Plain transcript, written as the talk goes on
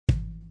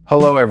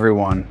Hello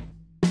everyone.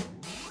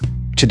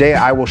 Today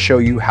I will show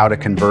you how to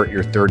convert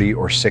your 30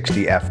 or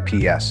 60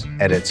 FPS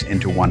edits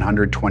into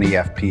 120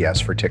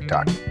 FPS for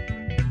TikTok.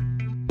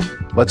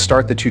 Let's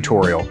start the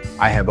tutorial.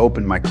 I have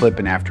opened my clip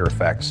in After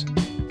Effects.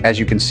 As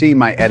you can see,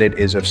 my edit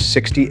is of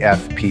 60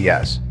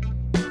 FPS.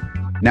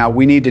 Now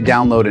we need to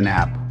download an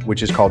app,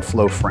 which is called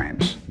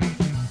FlowFrames.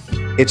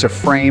 It's a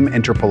frame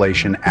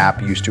interpolation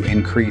app used to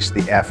increase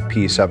the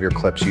FPS of your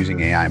clips using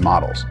AI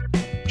models.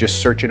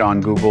 Just search it on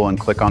Google and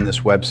click on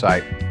this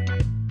website.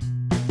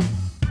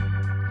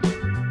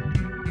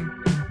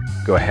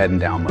 Go ahead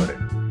and download it.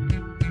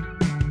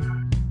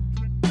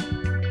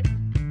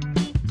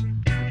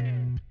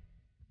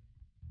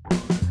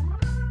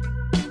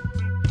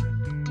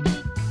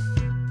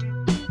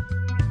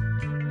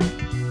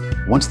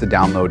 Once the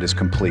download is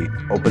complete,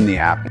 open the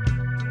app.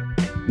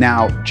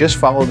 Now, just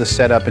follow the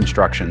setup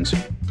instructions.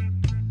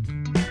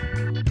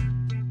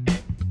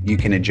 You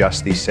can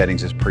adjust these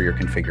settings as per your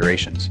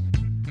configurations.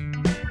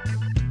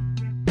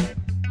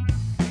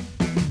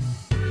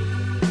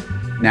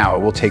 Now, it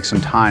will take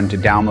some time to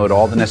download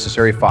all the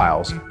necessary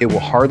files. It will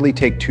hardly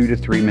take 2 to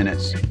 3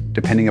 minutes,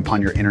 depending upon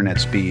your internet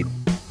speed.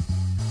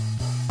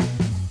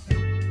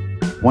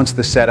 Once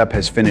the setup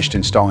has finished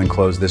installing,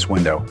 close this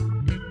window.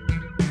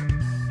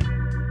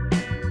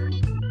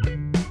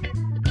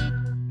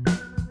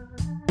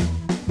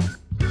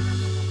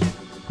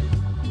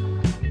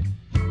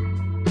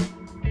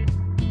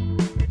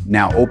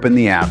 Now open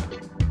the app.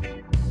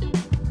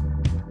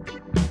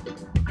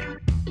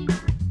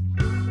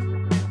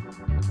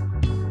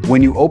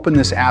 When you open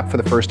this app for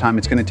the first time,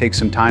 it's going to take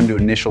some time to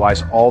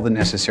initialize all the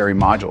necessary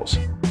modules.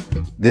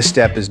 This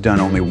step is done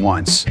only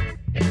once.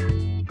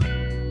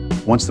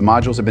 Once the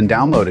modules have been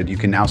downloaded, you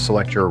can now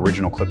select your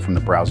original clip from the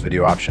Browse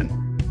Video option.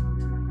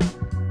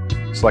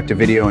 Select a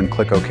video and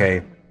click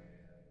OK.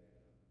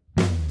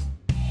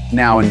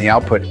 Now in the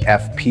Output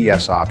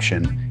FPS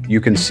option, you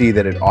can see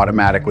that it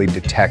automatically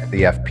detects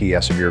the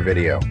FPS of your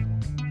video.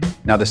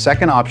 Now the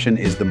second option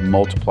is the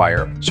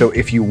multiplier. So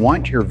if you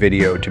want your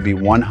video to be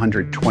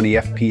 120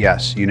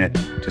 FPS, you need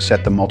to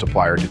set the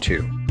multiplier to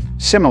 2.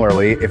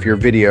 Similarly, if your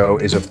video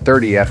is of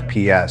 30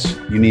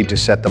 FPS, you need to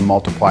set the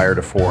multiplier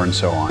to 4 and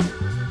so on.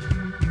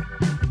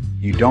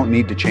 You don't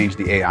need to change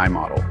the AI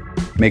model.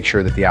 Make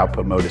sure that the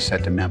output mode is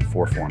set to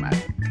MEMP4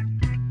 format.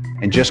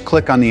 And just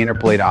click on the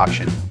interpolate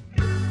option.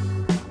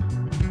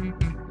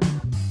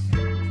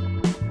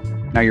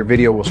 Now your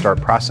video will start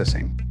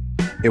processing.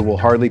 It will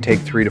hardly take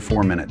 3 to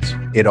 4 minutes.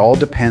 It all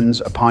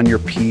depends upon your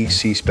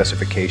PC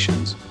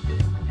specifications.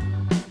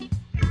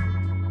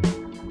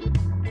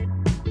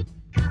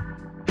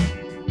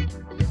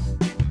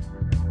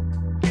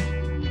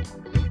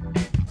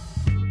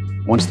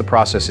 Once the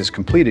process is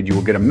completed, you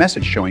will get a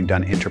message showing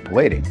done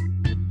interpolating.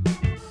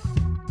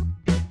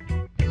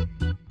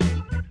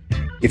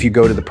 If you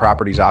go to the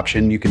Properties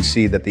option, you can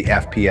see that the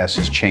FPS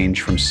has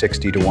changed from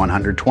 60 to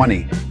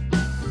 120.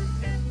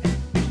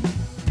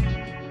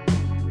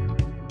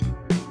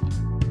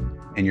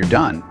 And you're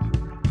done.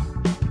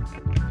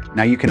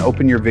 Now you can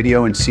open your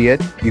video and see it.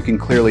 You can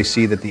clearly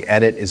see that the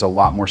edit is a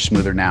lot more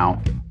smoother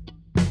now.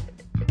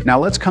 Now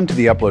let's come to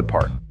the upload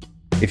part.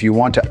 If you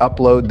want to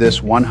upload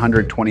this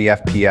 120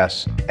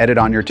 FPS edit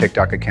on your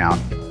TikTok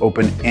account,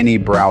 open any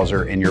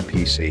browser in your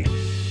PC.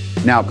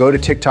 Now go to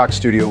TikTok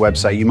Studio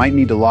website. You might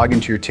need to log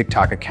into your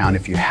TikTok account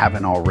if you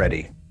haven't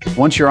already.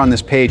 Once you're on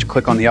this page,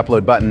 click on the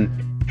upload button.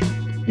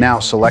 Now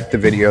select the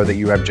video that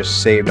you have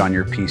just saved on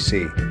your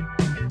PC.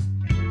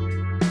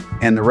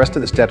 And the rest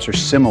of the steps are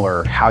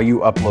similar how you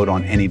upload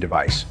on any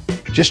device.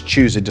 Just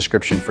choose a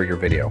description for your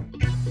video.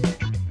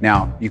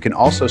 Now, you can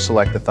also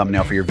select the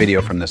thumbnail for your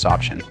video from this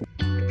option.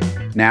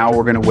 Now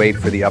we're going to wait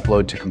for the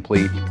upload to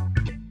complete,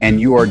 and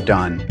you are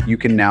done. You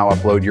can now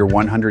upload your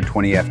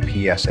 120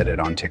 FPS edit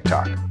on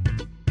TikTok.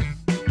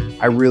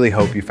 I really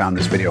hope you found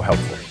this video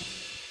helpful.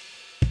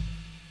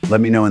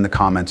 Let me know in the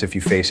comments if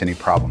you face any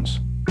problems.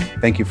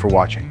 Thank you for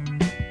watching.